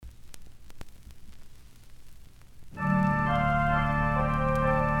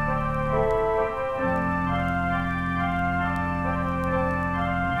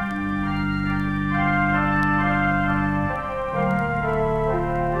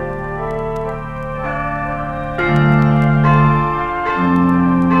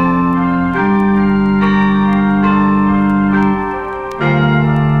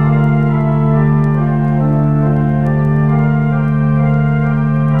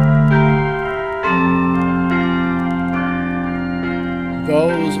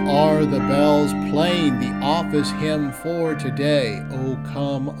sing the office hymn for today, O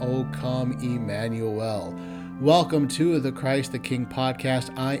Come, Emmanuel. Welcome to the Christ the King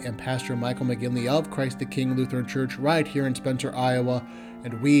podcast. I am Pastor Michael McGinley of Christ the King Lutheran Church right here in Spencer, Iowa,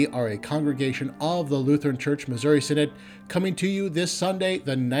 and we are a congregation of the Lutheran Church Missouri Synod coming to you this Sunday,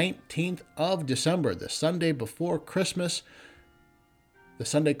 the 19th of December, the Sunday before Christmas, the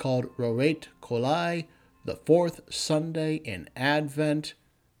Sunday called Rorate, Coeli, the fourth Sunday in Advent,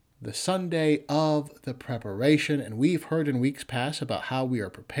 the Sunday of the preparation. And we've heard in weeks past about how we are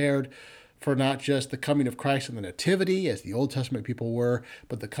prepared for not just the coming of Christ in the Nativity, as the Old Testament people were,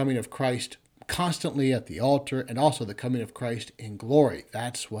 but the coming of Christ constantly at the altar, and also the coming of Christ in glory.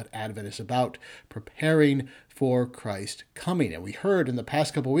 That's what Advent is about, preparing for Christ's coming. And we heard in the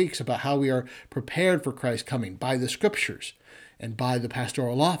past couple weeks about how we are prepared for Christ's coming by the Scriptures and by the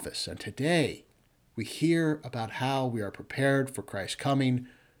pastoral office. And today we hear about how we are prepared for Christ's coming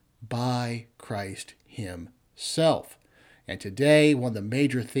by Christ himself. And today, one of the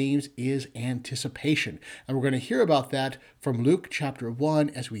major themes is anticipation. And we're going to hear about that from Luke chapter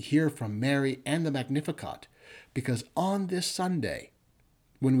 1 as we hear from Mary and the Magnificat. Because on this Sunday,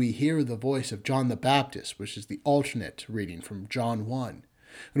 when we hear the voice of John the Baptist, which is the alternate reading from John 1,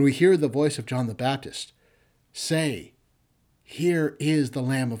 when we hear the voice of John the Baptist say, "Here is the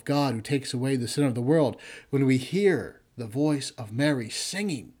Lamb of God who takes away the sin of the world," when we hear the voice of Mary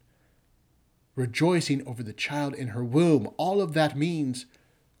singing, rejoicing over the child in her womb, all of that means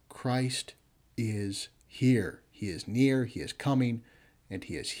Christ is here. He is near, he is coming, and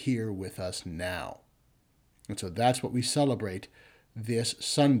he is here with us now. And so that's what we celebrate this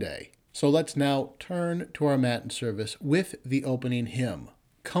Sunday. So let's now turn to our Matins service with the opening hymn,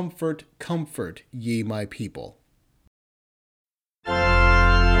 "Comfort, Comfort, Ye My People."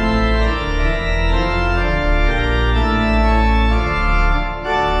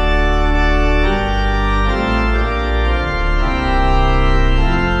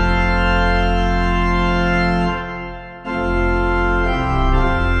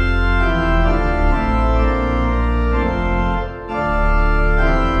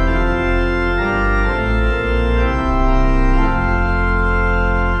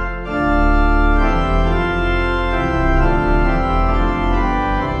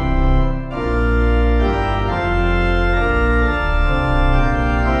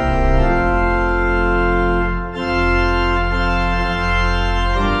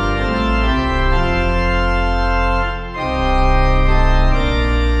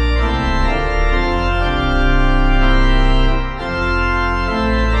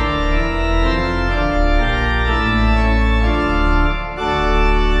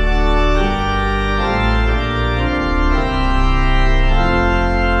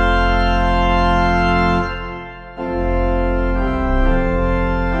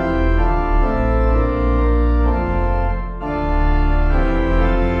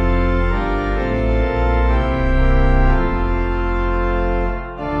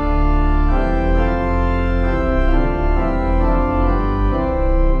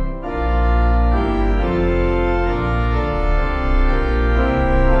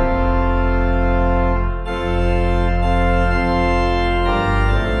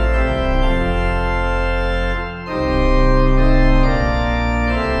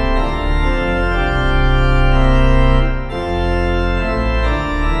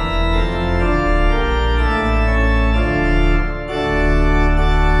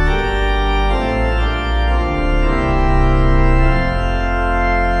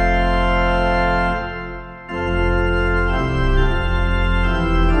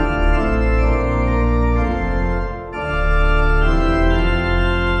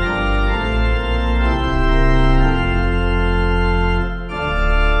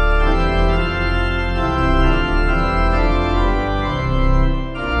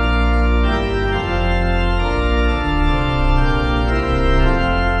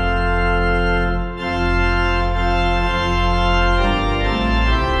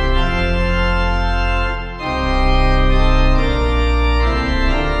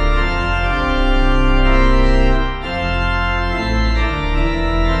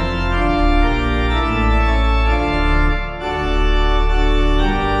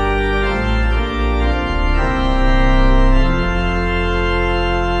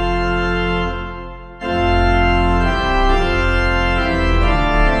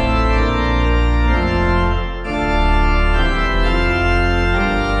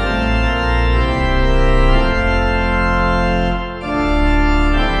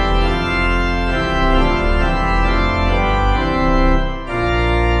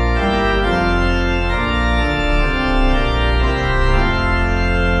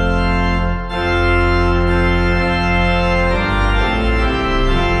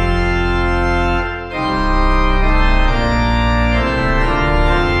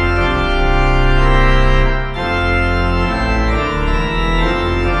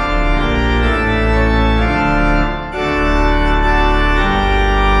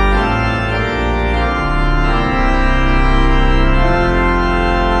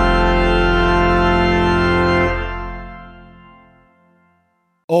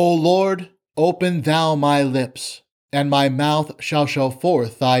 Open thou my lips, and my mouth shall show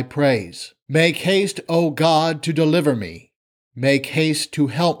forth thy praise. Make haste, O God, to deliver me. Make haste to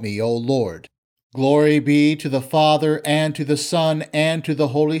help me, O Lord. Glory be to the Father, and to the Son, and to the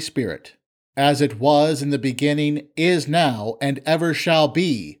Holy Spirit, as it was in the beginning, is now, and ever shall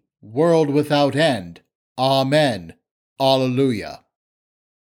be, world without end. Amen. Alleluia.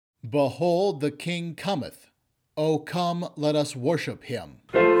 Behold, the King cometh. O come, let us worship him.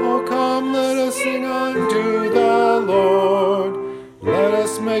 O come, let us sing unto the Lord. Let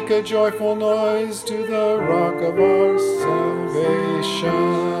us make a joyful noise to the rock of our salvation.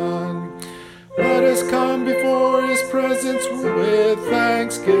 Let us come before his presence with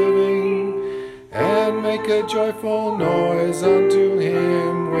thanksgiving, and make a joyful noise unto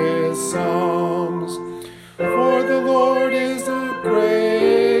him with psalms. For the Lord is a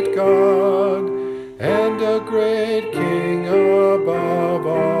great God, and a great King above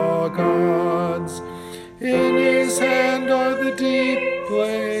all gods. In his hand are the deep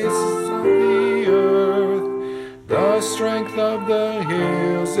places of the earth. The strength of the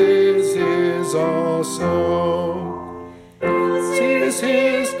hills is his also. The sea is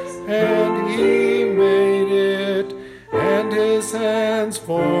his, and he made it, and his hands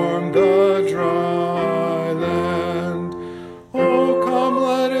formed the dry land. Oh, come,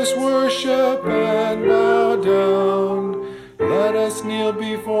 let us worship and bow down. Let us kneel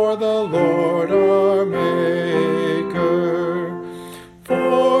before the Lord our Maker.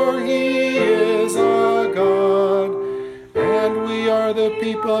 For he is our God, and we are the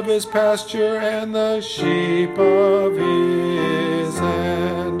people of his pasture and the sheep of his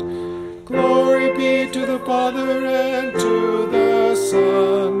hand. Glory be to the Father, and to the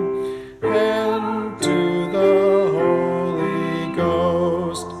Son, and to the Holy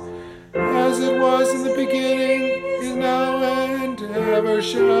Ghost, as it was in the beginning, is now, and ever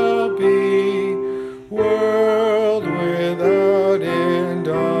shall be, world without end.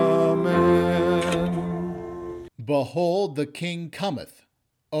 Amen. Behold, the King cometh.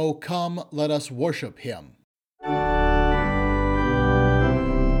 O come, let us worship him.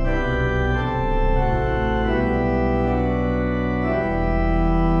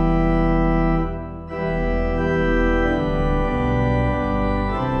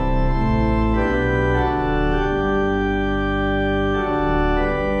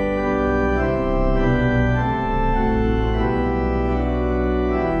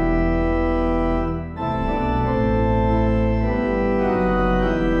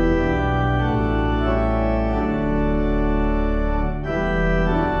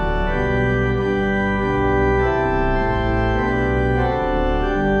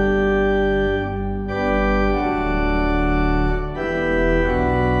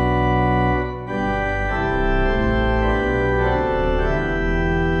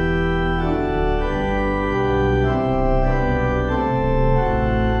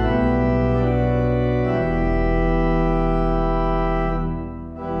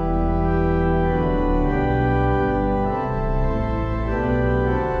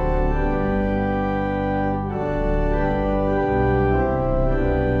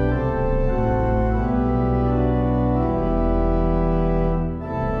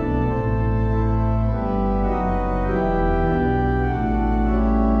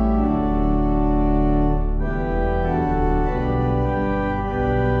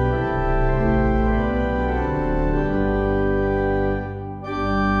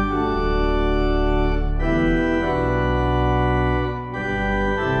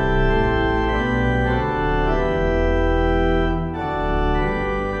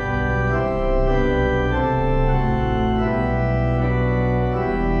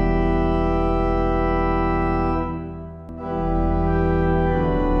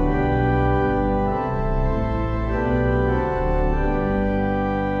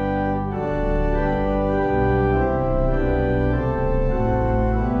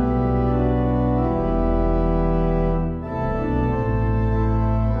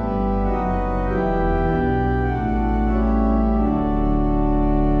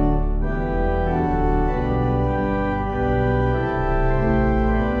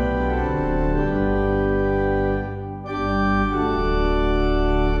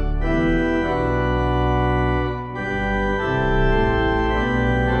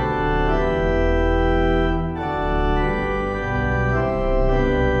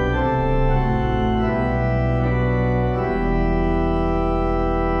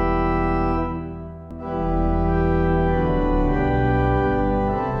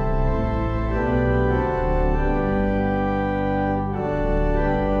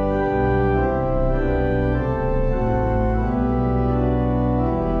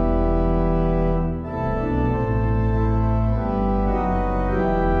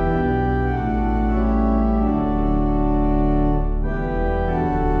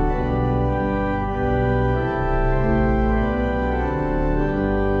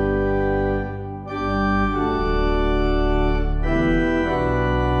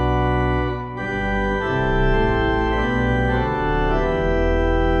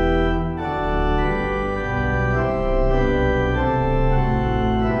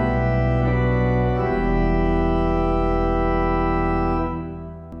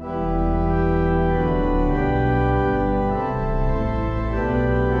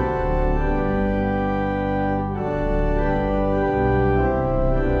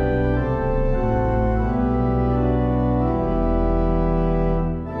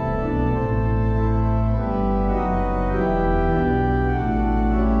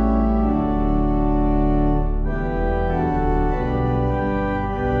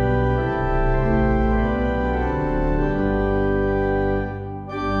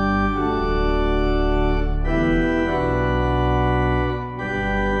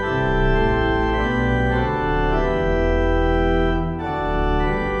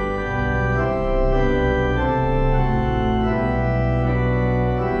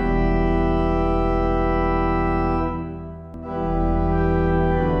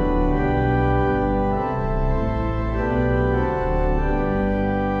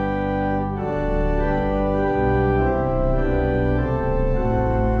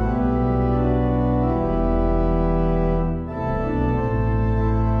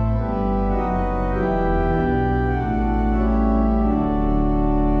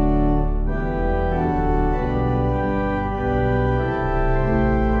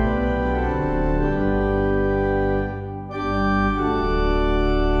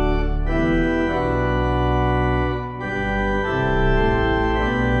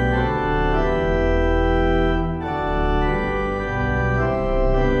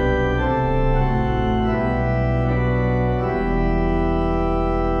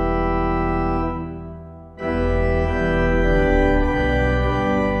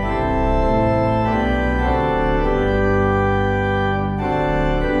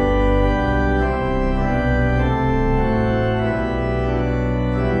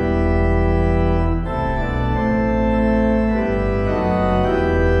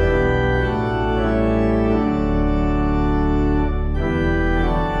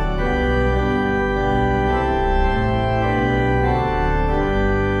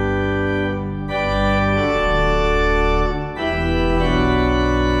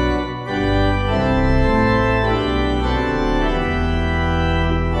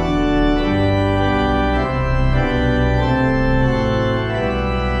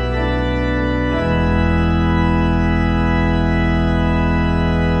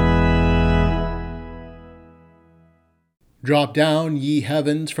 Drop down, ye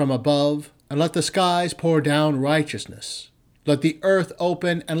heavens, from above, and let the skies pour down righteousness. Let the earth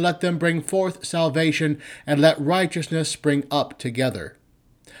open, and let them bring forth salvation, and let righteousness spring up together.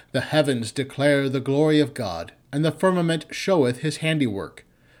 The heavens declare the glory of God, and the firmament showeth his handiwork.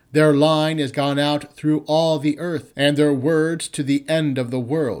 Their line is gone out through all the earth, and their words to the end of the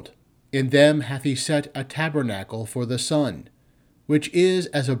world. In them hath he set a tabernacle for the sun, which is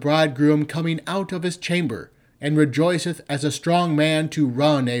as a bridegroom coming out of his chamber, and rejoiceth as a strong man to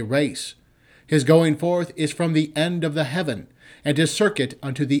run a race. His going forth is from the end of the heaven, and his circuit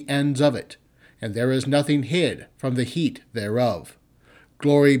unto the ends of it, and there is nothing hid from the heat thereof.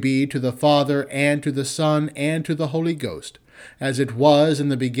 Glory be to the Father, and to the Son, and to the Holy Ghost, as it was in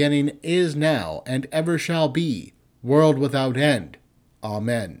the beginning, is now, and ever shall be, world without end.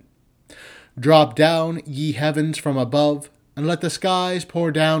 Amen. Drop down, ye heavens, from above, and let the skies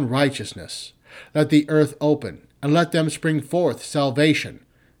pour down righteousness. Let the earth open, and let them spring forth salvation,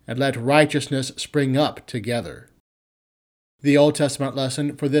 and let righteousness spring up together. The Old Testament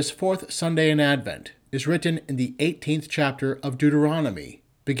lesson for this fourth Sunday in Advent is written in the 18th chapter of Deuteronomy,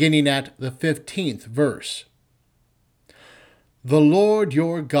 beginning at the 15th verse. The Lord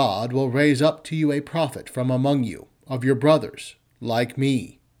your God will raise up to you a prophet from among you, of your brothers, like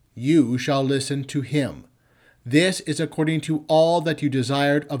me. You shall listen to him. This is according to all that you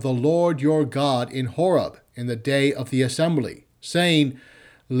desired of the Lord your God in Horeb in the day of the assembly, saying,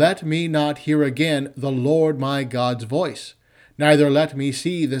 Let me not hear again the Lord my God's voice, neither let me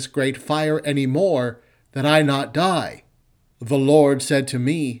see this great fire any more, that I not die. The Lord said to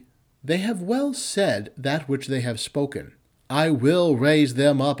me, They have well said that which they have spoken. I will raise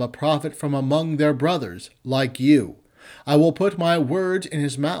them up a prophet from among their brothers, like you. I will put my words in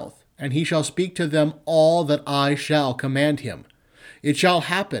his mouth, and he shall speak to them all that I shall command him. It shall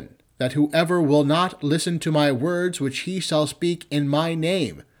happen that whoever will not listen to my words which he shall speak in my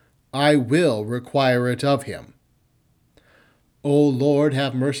name, I will require it of him. O Lord,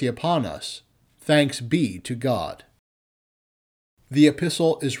 have mercy upon us. Thanks be to God. The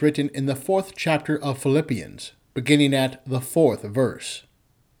epistle is written in the 4th chapter of Philippians, beginning at the 4th verse.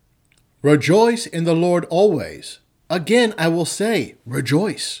 Rejoice in the Lord always. Again I will say,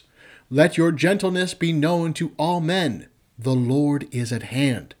 rejoice. Let your gentleness be known to all men. The Lord is at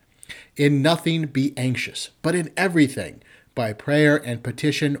hand. In nothing be anxious, but in everything, by prayer and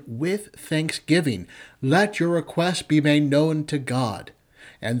petition with thanksgiving, let your requests be made known to God.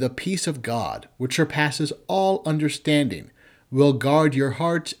 And the peace of God, which surpasses all understanding, will guard your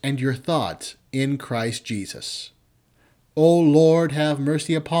hearts and your thoughts in Christ Jesus. O Lord, have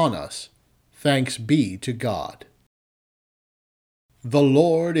mercy upon us. Thanks be to God. The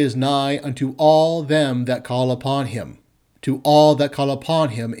Lord is nigh unto all them that call upon him, to all that call upon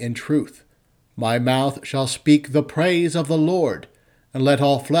him in truth. My mouth shall speak the praise of the Lord, and let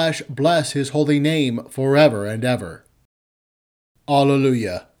all flesh bless his holy name forever and ever.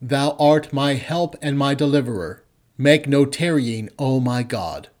 Alleluia, thou art my help and my deliverer. Make no tarrying, O my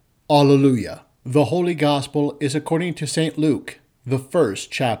God. Alleluia. The Holy Gospel is according to St. Luke, the 1st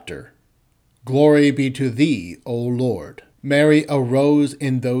chapter. Glory be to thee, O Lord. Mary arose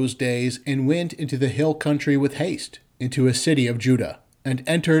in those days and went into the hill country with haste, into a city of Judah, and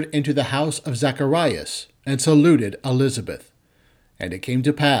entered into the house of Zacharias, and saluted Elizabeth. And it came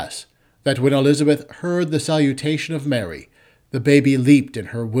to pass, that when Elizabeth heard the salutation of Mary, the baby leaped in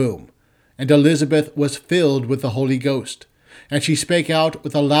her womb, and Elizabeth was filled with the Holy Ghost. And she spake out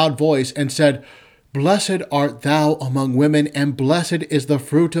with a loud voice, and said, Blessed art thou among women, and blessed is the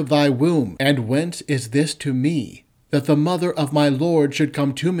fruit of thy womb. And whence is this to me, that the mother of my Lord should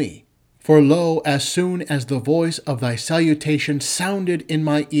come to me? For lo, as soon as the voice of thy salutation sounded in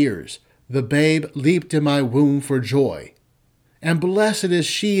my ears, the babe leaped in my womb for joy. And blessed is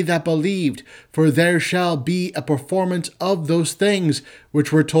she that believed, for there shall be a performance of those things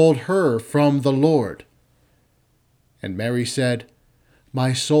which were told her from the Lord. And Mary said,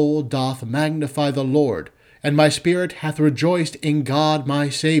 My soul doth magnify the Lord, and my spirit hath rejoiced in God my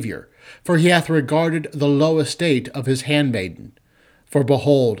Saviour, for he hath regarded the low estate of his handmaiden. For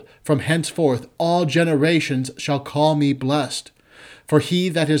behold, from henceforth all generations shall call me blessed. For he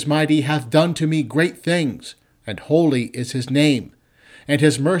that is mighty hath done to me great things, and holy is his name. And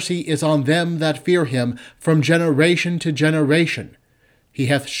his mercy is on them that fear him from generation to generation. He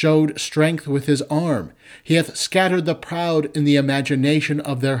hath showed strength with his arm. He hath scattered the proud in the imagination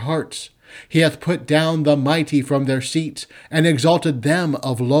of their hearts. He hath put down the mighty from their seats, and exalted them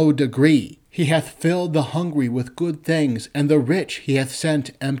of low degree. He hath filled the hungry with good things, and the rich he hath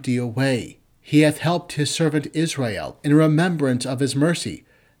sent empty away. He hath helped his servant Israel in remembrance of his mercy,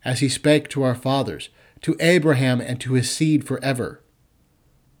 as he spake to our fathers, to Abraham and to his seed forever.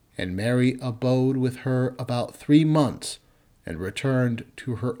 And Mary abode with her about 3 months and returned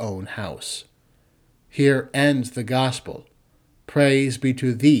to her own house. Here ends the gospel. Praise be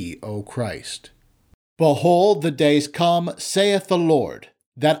to thee, O Christ. Behold, the days come, saith the Lord,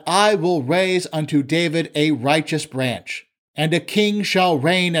 that I will raise unto David a righteous branch, and a king shall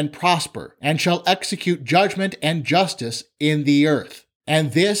reign and prosper, and shall execute judgment and justice in the earth.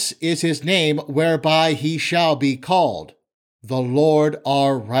 And this is his name whereby he shall be called, the Lord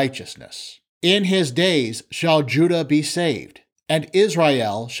our righteousness. In his days shall Judah be saved, and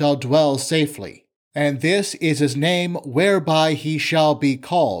Israel shall dwell safely. And this is his name whereby he shall be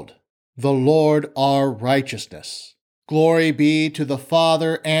called, the Lord our righteousness. Glory be to the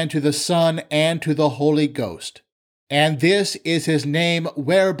Father, and to the Son, and to the Holy Ghost. And this is his name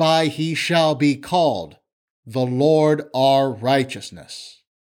whereby he shall be called, the Lord our righteousness.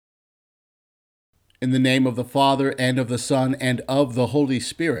 In the name of the Father, and of the Son, and of the Holy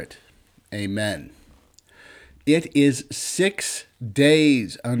Spirit. Amen. It is 6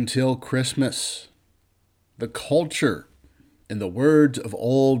 days until Christmas. The culture, in the words of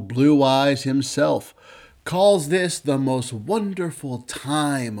old Blue Eyes himself, calls this the most wonderful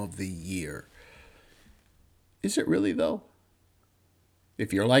time of the year. Is it really, though?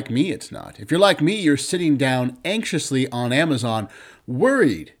 If you're like me, it's not. If you're like me, you're sitting down anxiously on Amazon,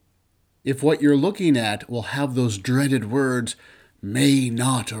 worried if what you're looking at will have those dreaded words, may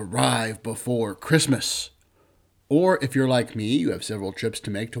not arrive before Christmas. Or if you're like me, you have several trips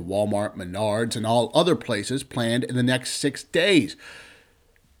to make to Walmart, Menards, and all other places planned in the next 6 days.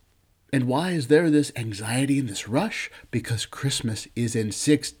 And why is there this anxiety and this rush? Because Christmas is in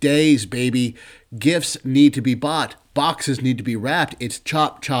 6 days, baby. Gifts need to be bought. Boxes need to be wrapped. It's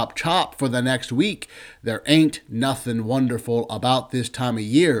chop, chop, chop for the next week. There ain't nothing wonderful about this time of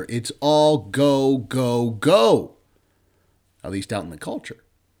year. It's all go, go, go. At least out in the culture.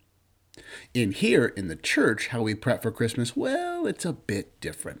 In here, in the church, how we prep for Christmas, well, it's a bit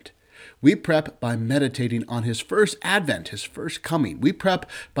different. We prep by meditating on his first advent, his first coming. We prep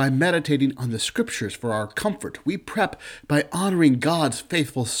by meditating on the scriptures for our comfort. We prep by honoring God's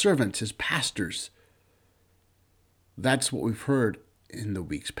faithful servants, his pastors. That's what we've heard in the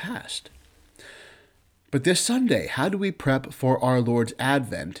weeks past. But this Sunday, how do we prep for our Lord's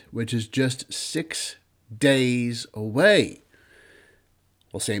advent, which is just 6 days away?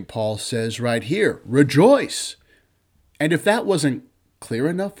 Well, St. Paul says right here, rejoice. And if that wasn't clear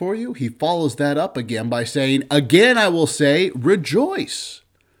enough for you, he follows that up again by saying, again I will say, rejoice.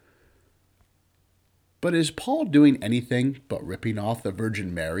 But is Paul doing anything but ripping off the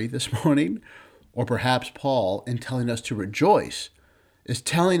Virgin Mary this morning? Or perhaps Paul, in telling us to rejoice, is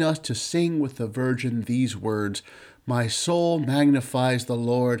telling us to sing with the Virgin these words, my soul magnifies the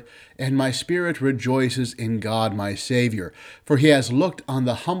Lord, and my spirit rejoices in God my Savior, for he has looked on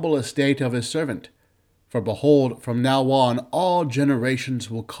the humble estate of his servant. For behold, from now on all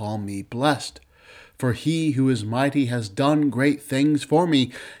generations will call me blessed. For he who is mighty has done great things for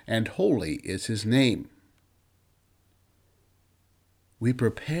me, and holy is his name. We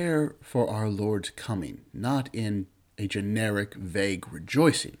prepare for our Lord's coming, not in a generic, vague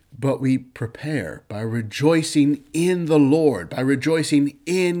rejoicing, but we prepare by rejoicing in the Lord, by rejoicing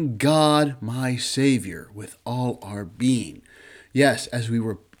in God, my Savior, with all our being. Yes, as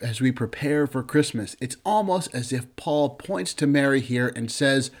we prepare for Christmas, it's almost as if Paul points to Mary here and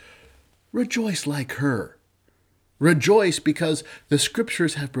says, rejoice like her. Rejoice because the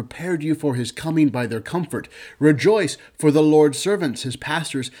scriptures have prepared you for his coming by their comfort. Rejoice for the Lord's servants, his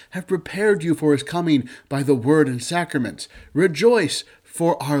pastors, have prepared you for his coming by the word and sacraments. Rejoice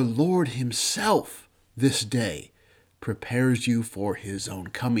for our Lord himself this day prepares you for his own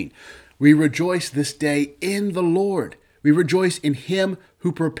coming. We rejoice this day in the Lord. We rejoice in him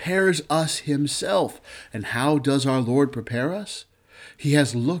who prepares us himself. And how does our Lord prepare us? He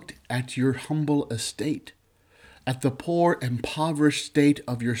has looked at your humble estate, at the poor, impoverished state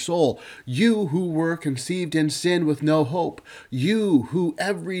of your soul. You who were conceived in sin with no hope. You who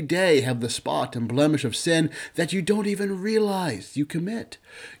every day have the spot and blemish of sin that you don't even realize you commit.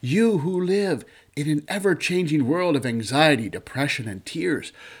 You who live in an ever-changing world of anxiety, depression, and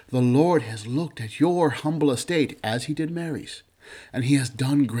tears. The Lord has looked at your humble estate, as he did Mary's, and he has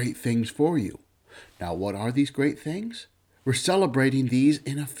done great things for you. Now, what are these great things? We're celebrating these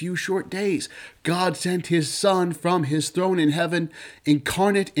in a few short days. God sent his Son from his throne in heaven,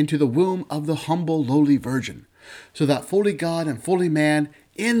 incarnate into the womb of the humble, lowly Virgin, so that fully God and fully man,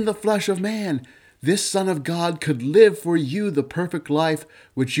 in the flesh of man, this Son of God could live for you the perfect life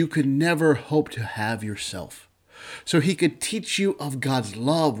which you could never hope to have yourself. so he could teach you of God's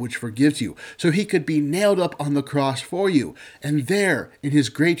love which forgives you, so he could be nailed up on the cross for you, and there, in his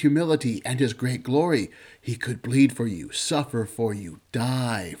great humility and his great glory, he could bleed for you, suffer for you,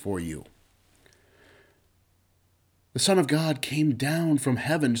 die for you. The Son of God came down from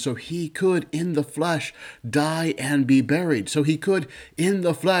heaven so he could, in the flesh, die and be buried, so he could, in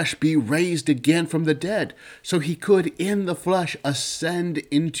the flesh, be raised again from the dead, so he could, in the flesh, ascend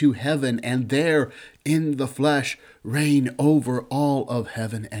into heaven, and there, in the flesh, reign over all of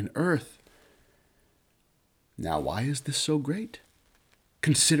heaven and earth. Now, why is this so great?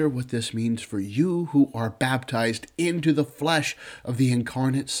 Consider what this means for you who are baptized into the flesh of the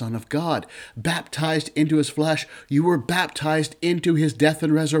incarnate Son of God. Baptized into his flesh, you were baptized into his death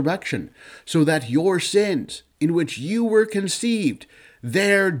and resurrection, so that your sins, in which you were conceived,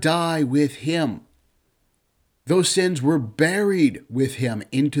 there die with him. Those sins were buried with him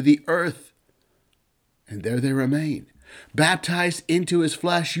into the earth, and there they remain. Baptized into his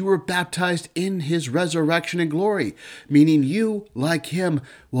flesh, you were baptized in his resurrection and glory, meaning you, like him,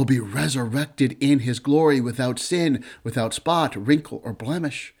 will be resurrected in his glory without sin, without spot, wrinkle, or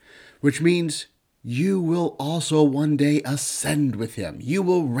blemish, which means you will also one day ascend with him. You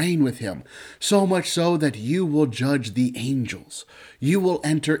will reign with him, so much so that you will judge the angels. You will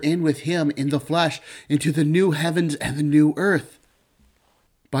enter in with him in the flesh into the new heavens and the new earth.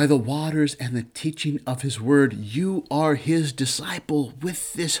 By the waters and the teaching of his word, you are his disciple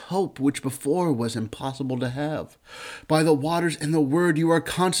with this hope which before was impossible to have. By the waters and the word, you are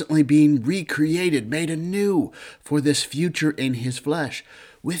constantly being recreated, made anew for this future in his flesh.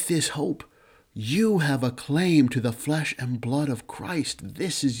 With this hope, you have a claim to the flesh and blood of Christ.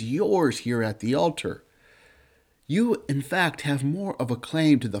 This is yours here at the altar. You, in fact, have more of a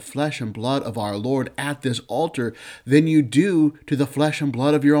claim to the flesh and blood of our Lord at this altar than you do to the flesh and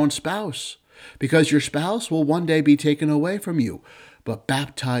blood of your own spouse, because your spouse will one day be taken away from you. But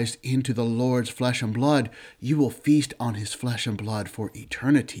baptized into the Lord's flesh and blood, you will feast on his flesh and blood for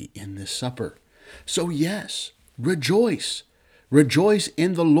eternity in this supper. So yes, rejoice. Rejoice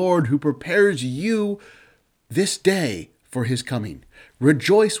in the Lord who prepares you this day for his coming.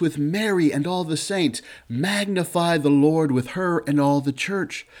 Rejoice with Mary and all the saints. Magnify the Lord with her and all the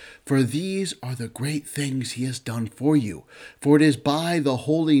church. For these are the great things he has done for you. For it is by the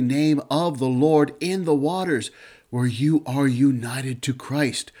holy name of the Lord in the waters where you are united to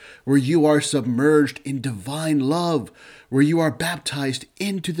Christ, where you are submerged in divine love, where you are baptized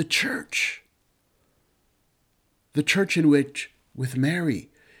into the church. The church in which, with Mary,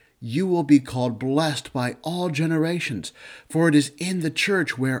 you will be called blessed by all generations, for it is in the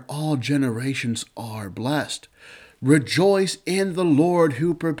church where all generations are blessed. Rejoice in the Lord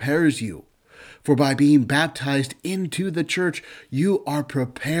who prepares you, for by being baptized into the church, you are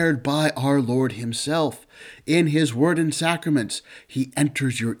prepared by our Lord himself. In his word and sacraments, he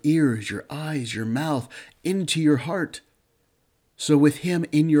enters your ears, your eyes, your mouth, into your heart. So with him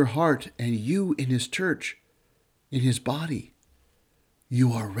in your heart and you in his church, in his body,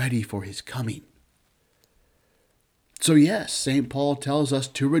 you are ready for his coming. So yes, St. Paul tells us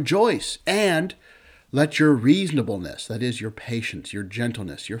to rejoice and let your reasonableness, that is your patience, your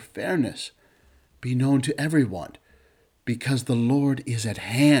gentleness, your fairness, be known to everyone, because the Lord is at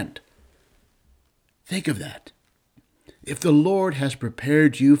hand. Think of that. If the Lord has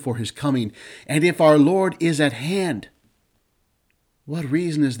prepared you for his coming, and if our Lord is at hand, what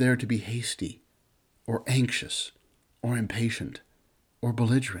reason is there to be hasty or anxious or impatient or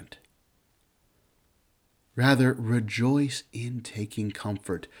belligerent? Rather, rejoice in taking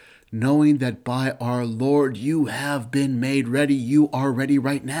comfort, knowing that by our Lord you have been made ready. You are ready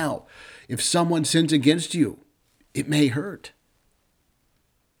right now. If someone sins against you, it may hurt.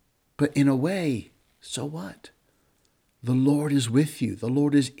 But in a way, so what? The Lord is with you. The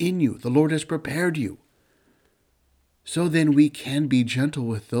Lord is in you. The Lord has prepared you. So then we can be gentle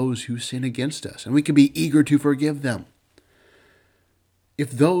with those who sin against us, and we can be eager to forgive them.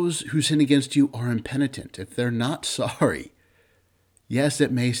 If those who sin against you are impenitent, if they're not sorry, yes,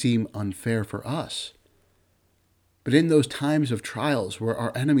 it may seem unfair for us. But in those times of trials where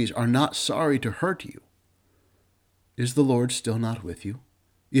our enemies are not sorry to hurt you, is the Lord still not with you?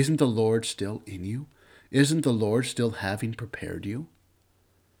 Isn't the Lord still in you? Isn't the Lord still having prepared you?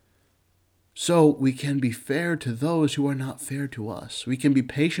 So we can be fair to those who are not fair to us. We can be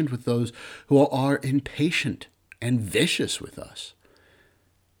patient with those who are impatient and vicious with us.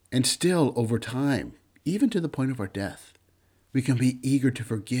 And still, over time, even to the point of our death, we can be eager to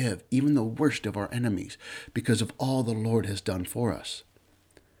forgive even the worst of our enemies because of all the Lord has done for us.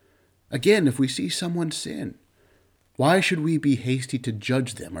 Again, if we see someone sin, why should we be hasty to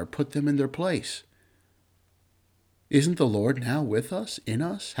judge them or put them in their place? Isn't the Lord now with us, in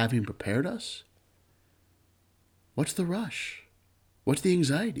us, having prepared us? What's the rush? What's the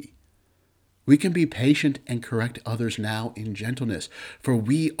anxiety? We can be patient and correct others now in gentleness, for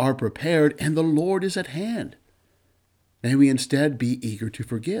we are prepared and the Lord is at hand. May we instead be eager to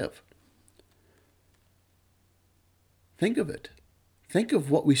forgive. Think of it. Think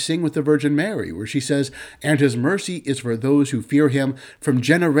of what we sing with the Virgin Mary, where she says, "And his mercy is for those who fear him from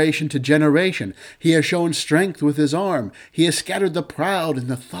generation to generation. He has shown strength with his arm. He has scattered the proud in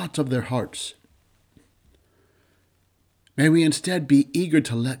the thoughts of their hearts." May we instead be eager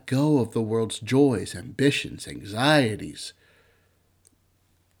to let go of the world's joys, ambitions, anxieties,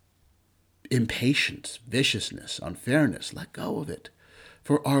 impatience, viciousness, unfairness. Let go of it.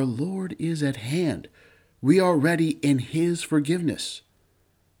 For our Lord is at hand. We are ready in his forgiveness.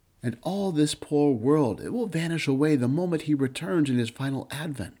 And all this poor world, it will vanish away the moment he returns in his final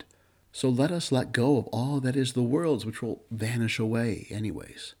advent. So let us let go of all that is the world's, which will vanish away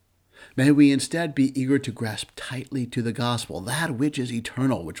anyways. May we instead be eager to grasp tightly to the gospel, that which is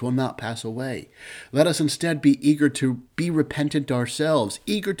eternal, which will not pass away. Let us instead be eager to be repentant ourselves,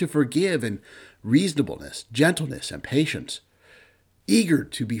 eager to forgive in reasonableness, gentleness, and patience, eager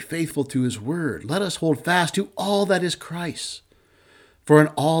to be faithful to his word. Let us hold fast to all that is Christ. For in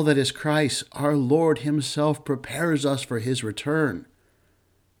all that is Christ, our Lord himself prepares us for his return.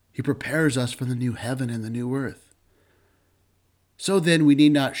 He prepares us for the new heaven and the new earth. So then we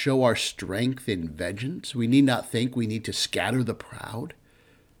need not show our strength in vengeance. We need not think we need to scatter the proud.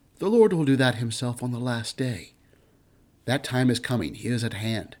 The Lord will do that himself on the last day. That time is coming. He is at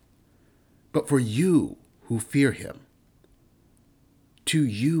hand. But for you who fear him, to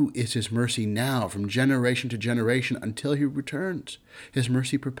you is his mercy now from generation to generation until he returns. His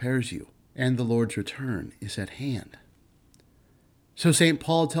mercy prepares you, and the Lord's return is at hand. So St.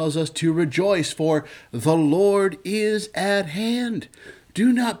 Paul tells us to rejoice, for the Lord is at hand.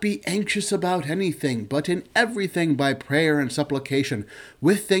 Do not be anxious about anything, but in everything by prayer and supplication,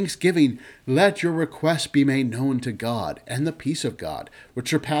 with thanksgiving, let your requests be made known to God, and the peace of God, which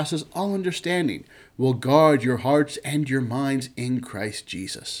surpasses all understanding, will guard your hearts and your minds in Christ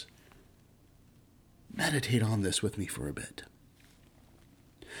Jesus. Meditate on this with me for a bit.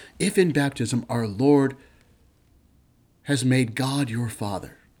 If in baptism our Lord has made God your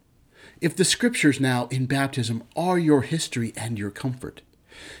Father, if the Scriptures now in baptism are your history and your comfort,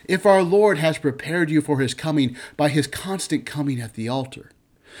 if our Lord has prepared you for his coming by his constant coming at the altar,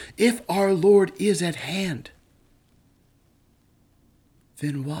 if our Lord is at hand,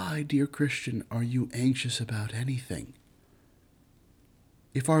 then why, dear Christian, are you anxious about anything?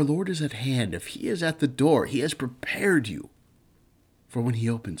 If our Lord is at hand, if he is at the door, he has prepared you for when he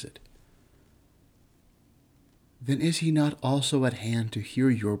opens it, then is he not also at hand to hear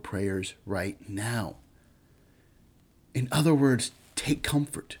your prayers right now? In other words, take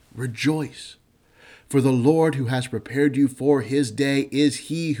comfort, rejoice. For the Lord who has prepared you for his day is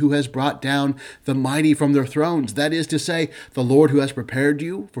he who has brought down the mighty from their thrones. That is to say, the Lord who has prepared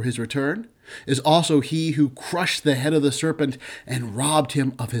you for his return is also he who crushed the head of the serpent and robbed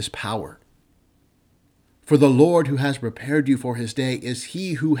him of his power. For the Lord who has prepared you for his day is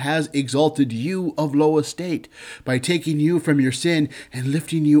he who has exalted you of low estate by taking you from your sin and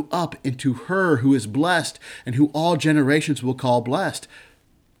lifting you up into her who is blessed and who all generations will call blessed.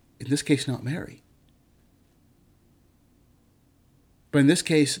 In this case, not Mary. But in this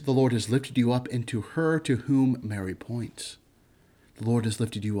case, the Lord has lifted you up into her to whom Mary points. The Lord has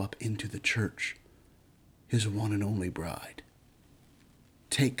lifted you up into the church, his one and only bride.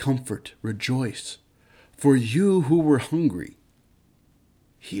 Take comfort, rejoice. For you who were hungry,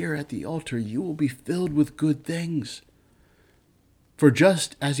 here at the altar you will be filled with good things. For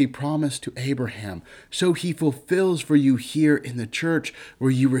just as he promised to Abraham, so he fulfills for you here in the church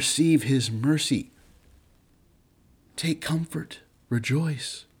where you receive his mercy. Take comfort,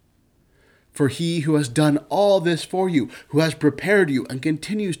 rejoice. For he who has done all this for you, who has prepared you and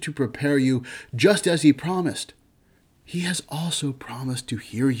continues to prepare you just as he promised, he has also promised to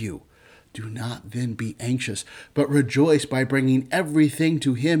hear you. Do not then be anxious, but rejoice by bringing everything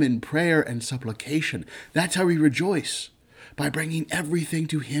to him in prayer and supplication. That's how we rejoice, by bringing everything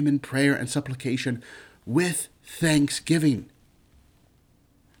to him in prayer and supplication with thanksgiving.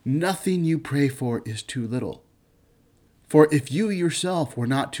 Nothing you pray for is too little. For if you yourself were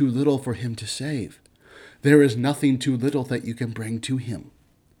not too little for him to save, there is nothing too little that you can bring to him.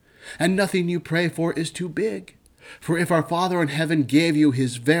 And nothing you pray for is too big. For if our Father in heaven gave you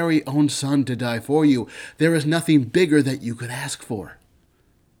his very own Son to die for you, there is nothing bigger that you could ask for.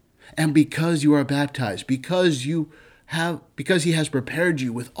 And because you are baptized, because he has prepared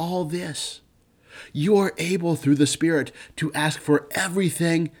you with all this, You are able through the Spirit to ask for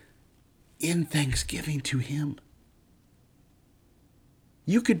everything in thanksgiving to Him.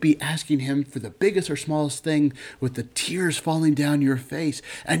 You could be asking Him for the biggest or smallest thing with the tears falling down your face,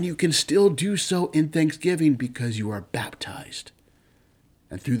 and you can still do so in thanksgiving because you are baptized.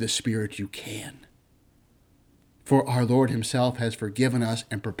 And through the Spirit you can. For our Lord Himself has forgiven us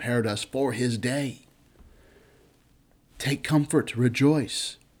and prepared us for His day. Take comfort,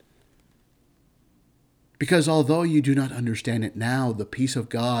 rejoice. Because although you do not understand it now, the peace of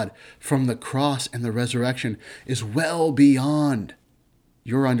God from the cross and the resurrection is well beyond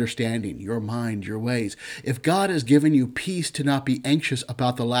your understanding, your mind, your ways. If God has given you peace to not be anxious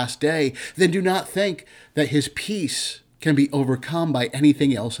about the last day, then do not think that His peace can be overcome by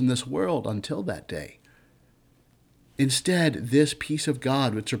anything else in this world until that day. Instead, this peace of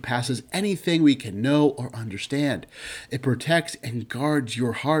God, which surpasses anything we can know or understand, it protects and guards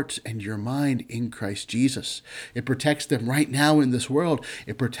your hearts and your mind in Christ Jesus. It protects them right now in this world.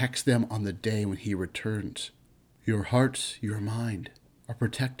 It protects them on the day when He returns. Your hearts, your mind are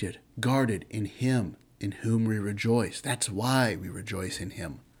protected, guarded in Him, in whom we rejoice. That's why we rejoice in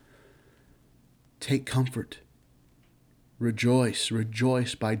Him. Take comfort. Rejoice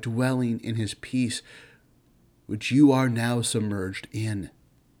by dwelling in His peace, which you are now submerged in.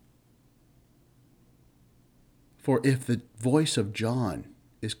 For if the voice of John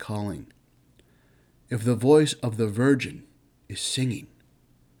is calling, if the voice of the Virgin is singing,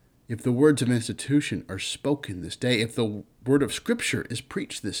 if the words of institution are spoken this day, if the word of Scripture is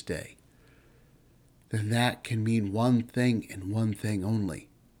preached this day, then that can mean one thing and one thing only.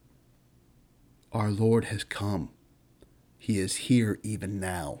 Our Lord has come. He is here even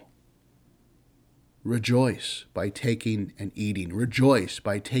now. Rejoice by taking and eating. Rejoice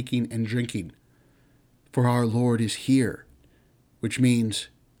by taking and drinking. For our Lord is here, which means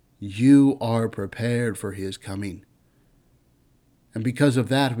you are prepared for His coming. And because of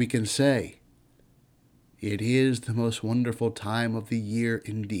that, we can say, it is the most wonderful time of the year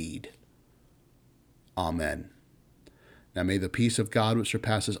indeed. Amen. Now may the peace of God, which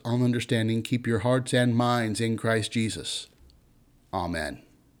surpasses all understanding, keep your hearts and minds in Christ Jesus. Amen.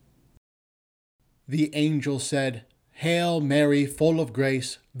 The angel said, Hail Mary, full of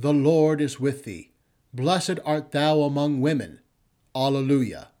grace, the Lord is with thee. Blessed art thou among women.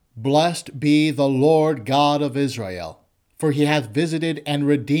 Alleluia. Blessed be the Lord God of Israel, for He hath visited and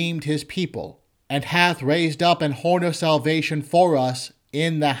redeemed His people, and hath raised up an horn of salvation for us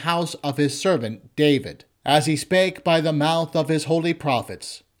in the house of His servant David, as He spake by the mouth of His holy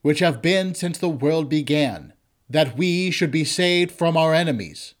prophets, which have been since the world began, that we should be saved from our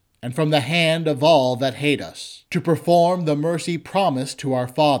enemies, and from the hand of all that hate us, to perform the mercy promised to our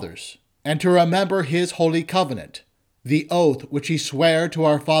fathers, and to remember His holy covenant, the oath which He sware to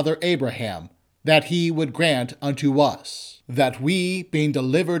our father Abraham, that He would grant unto us, that we, being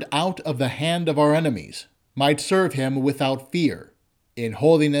delivered out of the hand of our enemies, might serve Him without fear, in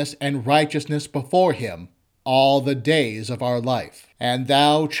holiness and righteousness before Him all the days of our life. And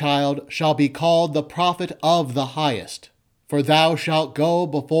thou, child, shalt be called the prophet of the Highest, for thou shalt go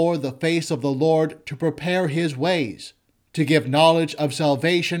before the face of the Lord to prepare His ways, to give knowledge of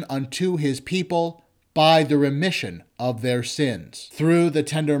salvation unto His people by the remission of their sins, through the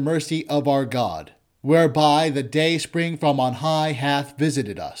tender mercy of our God, whereby the day spring from on high hath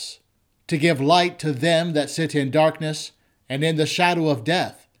visited us, to give light to them that sit in darkness and in the shadow of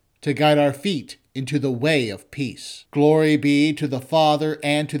death, to guide our feet into the way of peace. Glory be to the Father,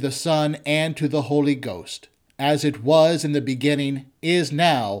 and to the Son, and to the Holy Ghost, as it was in the beginning, is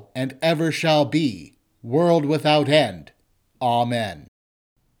now, and ever shall be, world without end. Amen.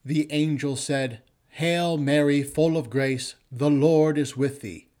 The angel said, Hail Mary, full of grace, the Lord is with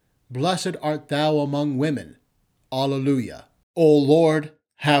thee. Blessed art thou among women. Alleluia. O Lord,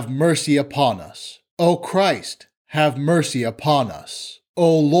 have mercy upon us. O Christ, have mercy upon us.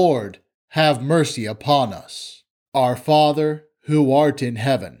 O Lord, have mercy upon us. Our Father, who art in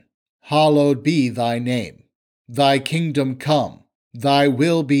heaven, hallowed be thy name. Thy kingdom come, thy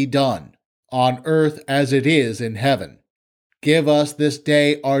will be done, on earth as it is in heaven. Give us this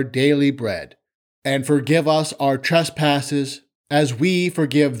day our daily bread, and forgive us our trespasses, as we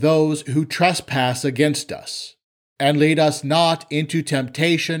forgive those who trespass against us. And lead us not into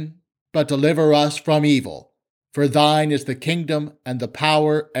temptation, but deliver us from evil. For thine is the kingdom, and the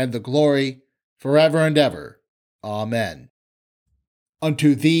power, and the glory, forever and ever. Amen.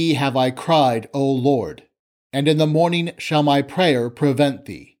 Unto thee have I cried, O Lord, and in the morning shall my prayer prevent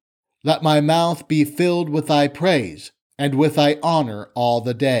thee. Let my mouth be filled with thy praise, and with thy honor all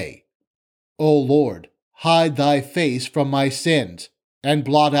the day. O Lord, hide thy face from my sins, and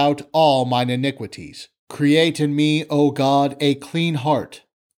blot out all mine iniquities. Create in me, O God, a clean heart,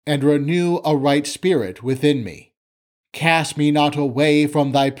 and renew a right spirit within me. Cast me not away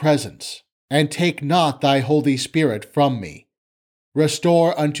from thy presence, and take not thy Holy Spirit from me.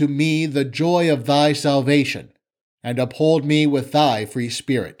 Restore unto me the joy of thy salvation, and uphold me with thy free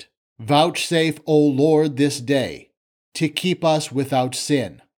spirit. Vouchsafe, O Lord, this day, to keep us without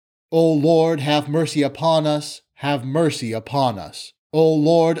sin. O Lord, have mercy upon us, have mercy upon us. O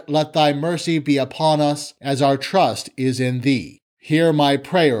Lord, let thy mercy be upon us, as our trust is in thee. Hear my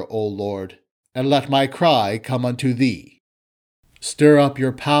prayer, O Lord, and let my cry come unto thee. Stir up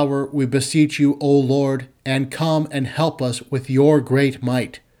your power, we beseech you, O Lord, and come and help us with your great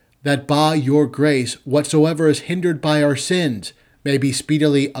might, that by your grace whatsoever is hindered by our sins may be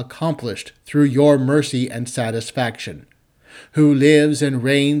speedily accomplished through your mercy and satisfaction, who lives and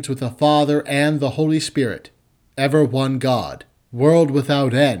reigns with the Father and the Holy Spirit, ever one God, world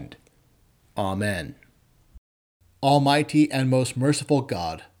without end. Amen. Almighty and most merciful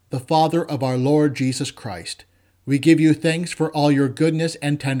God, the Father of our Lord Jesus Christ, we give you thanks for all your goodness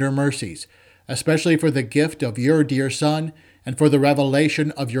and tender mercies, especially for the gift of your dear Son and for the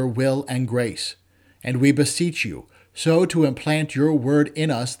revelation of your will and grace. And we beseech you so to implant your word in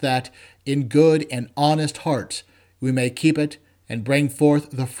us that, in good and honest hearts, we may keep it and bring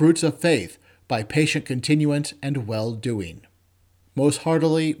forth the fruits of faith by patient continuance and well-doing. Most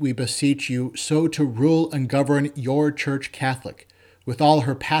heartily we beseech you so to rule and govern your Church Catholic, with all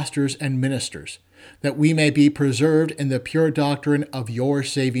her pastors and ministers, that we may be preserved in the pure doctrine of your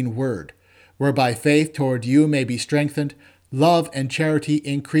saving word, whereby faith toward you may be strengthened, love and charity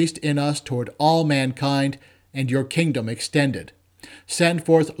increased in us toward all mankind, and your kingdom extended. Send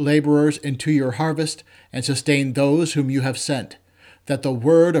forth laborers into your harvest, and sustain those whom you have sent, that the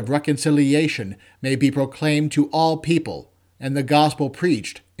word of reconciliation may be proclaimed to all people, and the gospel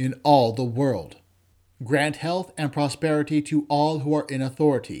preached in all the world. Grant health and prosperity to all who are in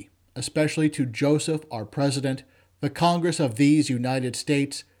authority, especially to Joseph, our President, the Congress of these United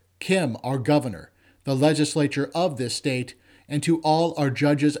States, Kim, our Governor, the legislature of this state, and to all our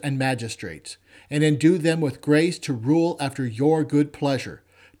judges and magistrates, and endue them with grace to rule after your good pleasure,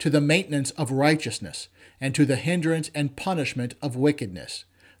 to the maintenance of righteousness, and to the hindrance and punishment of wickedness,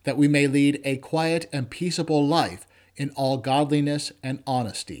 that we may lead a quiet and peaceable life in all godliness and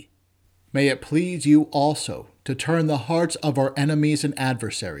honesty. May it please you also to turn the hearts of our enemies and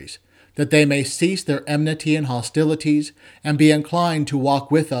adversaries, that they may cease their enmity and hostilities, and be inclined to walk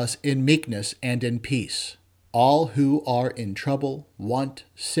with us in meekness and in peace. All who are in trouble, want,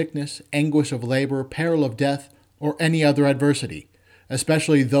 sickness, anguish of labor, peril of death, or any other adversity,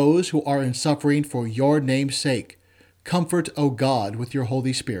 especially those who are in suffering for your name's sake, comfort, O God, with your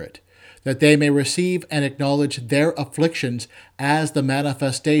Holy Spirit, that they may receive and acknowledge their afflictions as the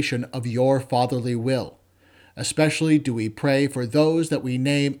manifestation of your fatherly will. Especially do we pray for those that we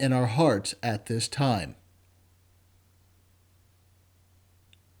name in our hearts at this time.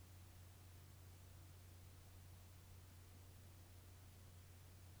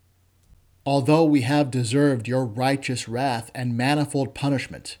 Although we have deserved your righteous wrath and manifold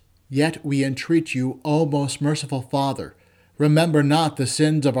punishments, yet we entreat you, O most merciful Father, remember not the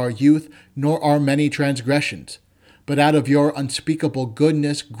sins of our youth, nor our many transgressions, but out of your unspeakable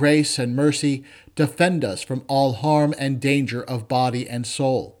goodness, grace, and mercy, defend us from all harm and danger of body and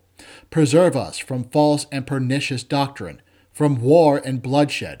soul. Preserve us from false and pernicious doctrine, from war and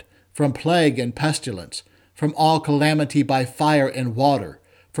bloodshed, from plague and pestilence, from all calamity by fire and water,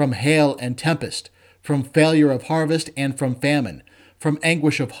 from hail and tempest, from failure of harvest and from famine, from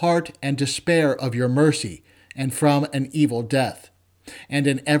anguish of heart and despair of your mercy, and from an evil death. And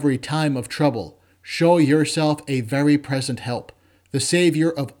in every time of trouble, show yourself a very present help, the Savior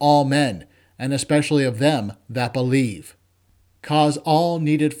of all men, and especially of them that believe. Cause all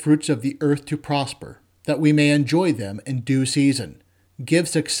needed fruits of the earth to prosper, that we may enjoy them in due season. Give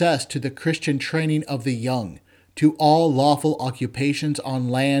success to the Christian training of the young, to all lawful occupations on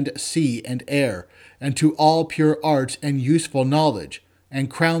land, sea, and air, and to all pure arts and useful knowledge, and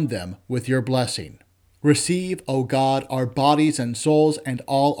crown them with your blessing. Receive, O God, our bodies and souls and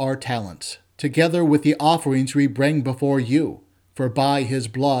all our talents, together with the offerings we bring before you. For by his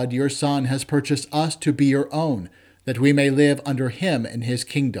blood your Son has purchased us to be your own, that we may live under him in his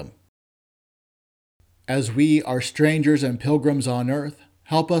kingdom. As we are strangers and pilgrims on earth,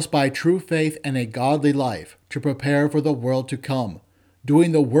 help us by true faith and a godly life to prepare for the world to come,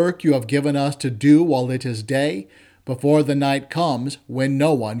 doing the work you have given us to do while it is day, before the night comes when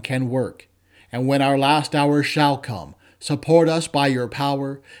no one can work. And when our last hour shall come, support us by your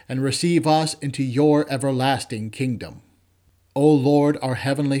power and receive us into your everlasting kingdom. O Lord, our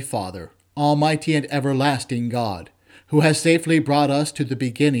heavenly Father, almighty and everlasting God, who has safely brought us to the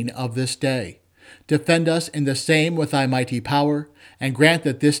beginning of this day, defend us in the same with thy mighty power, and grant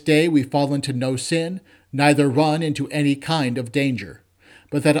that this day we fall into no sin, neither run into any kind of danger,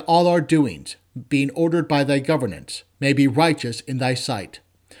 but that all our doings, being ordered by thy governance, may be righteous in thy sight.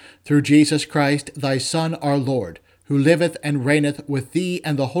 Through Jesus Christ, thy Son, our Lord, who liveth and reigneth with thee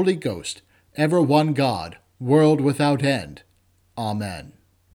and the Holy Ghost, ever one God, world without end. Amen.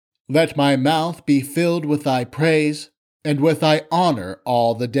 Let my mouth be filled with thy praise, and with thy honor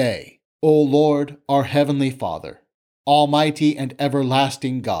all the day. O Lord, our heavenly Father, almighty and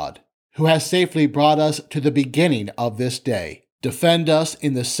everlasting God, who has safely brought us to the beginning of this day, defend us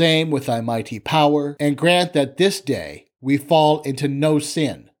in the same with thy mighty power, and grant that this day we fall into no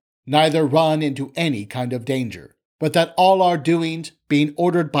sin, neither run into any kind of danger, but that all our doings, being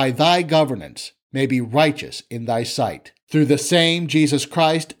ordered by thy governance, may be righteous in thy sight. Through the same Jesus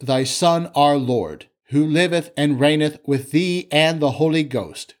Christ, thy Son, our Lord, who liveth and reigneth with thee and the Holy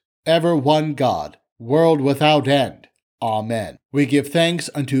Ghost, ever one God, world without end. Amen. We give thanks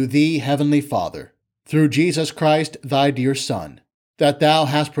unto thee, heavenly Father, through Jesus Christ, thy dear Son, that thou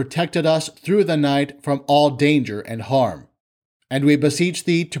hast protected us through the night from all danger and harm. And we beseech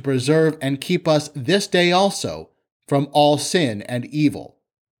thee to preserve and keep us this day also from all sin and evil,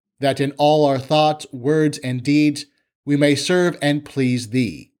 that in all our thoughts, words, and deeds we may serve and please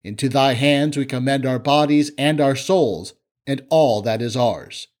thee. Into thy hands we commend our bodies and our souls, and all that is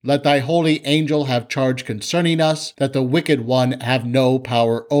ours. Let thy holy angel have charge concerning us, that the wicked one have no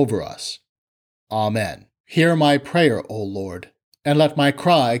power over us. Amen. Hear my prayer, O Lord, and let my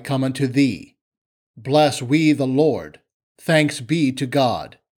cry come unto thee. Bless we the Lord. Thanks be to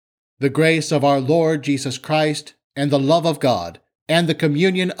God. The grace of our Lord Jesus Christ, and the love of God, and the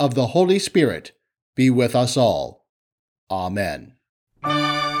communion of the Holy Spirit be with us all. Amen.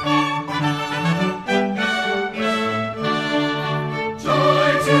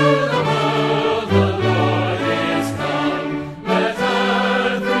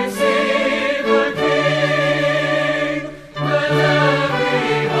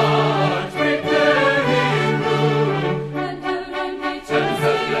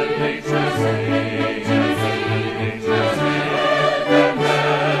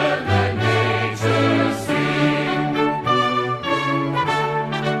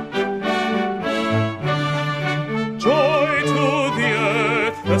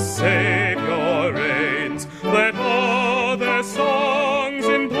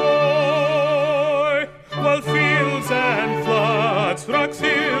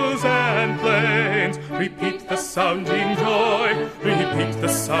 Repeat the sounding joy, repeat the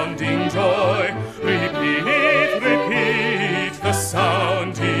sounding joy, repeat the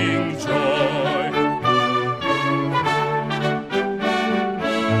sounding joy.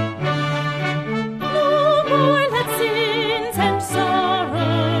 No more let sins and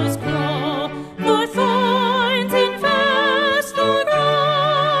sorrows grow, nor thorns infest the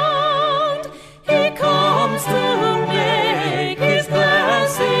ground. He comes to make his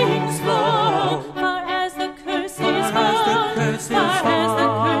blessings flow. Far as the curse is found, far as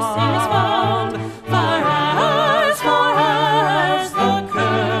the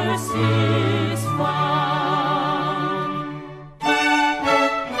curse is found.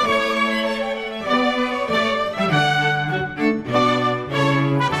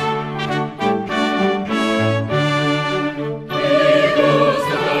 Eagles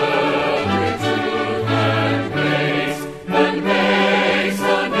deliver truth and grace, and makes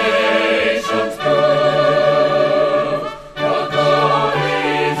the nations prove the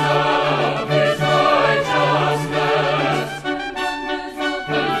glories of his righteousness,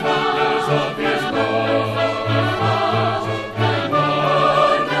 and wonders of his love, and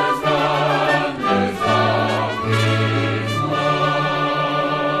wonders of his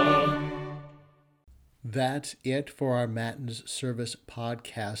love. That's it for our Matins Service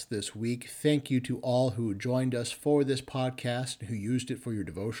podcast this week. Thank you to all who joined us for this podcast and who used it for your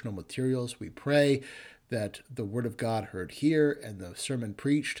devotional materials. We pray that the Word of God heard here and the sermon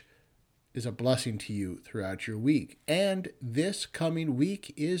preached is a blessing to you throughout your week. And this coming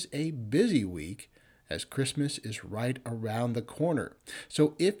week is a busy week, as Christmas is right around the corner.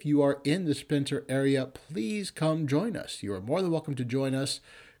 So if you are in the Spencer area, please come join us. You are more than welcome to join us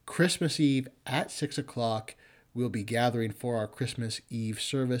Christmas Eve at 6 o'clock. We'll be gathering for our Christmas Eve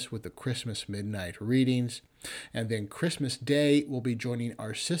service with the Christmas midnight readings. And then Christmas Day, we'll be joining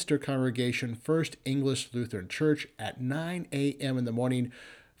our sister congregation, First English Lutheran Church, at 9 a.m. in the morning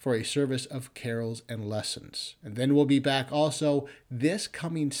for a service of carols and lessons. And then we'll be back also this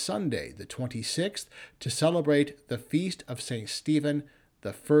coming Sunday, the 26th, to celebrate the feast of St. Stephen,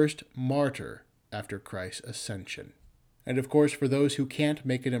 the first martyr after Christ's ascension. And of course, for those who can't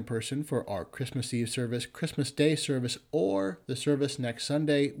make it in person for our Christmas Eve service, Christmas Day service, or the service next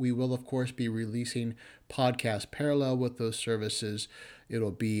Sunday, we will of course be releasing podcasts parallel with those services.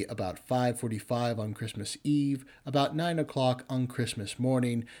 It'll be about 5:45 on Christmas Eve, about 9 o'clock on Christmas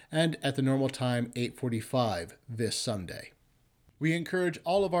morning, and at the normal time, 8:45 this Sunday. We encourage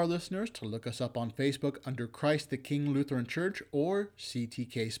all of our listeners to look us up on Facebook under Christ the King Lutheran Church or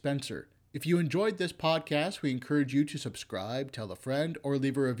CTK Spencer. If you enjoyed this podcast, we encourage you to subscribe, tell a friend, or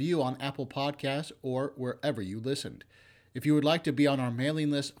leave a review on Apple Podcasts or wherever you listened. If you would like to be on our mailing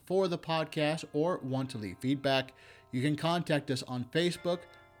list for the podcast or want to leave feedback, you can contact us on Facebook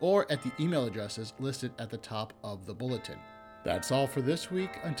or at the email addresses listed at the top of the bulletin. That's all for this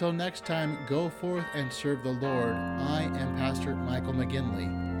week. Until next time, go forth and serve the Lord. I am Pastor Michael McGinley,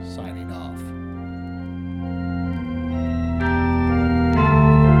 signing off.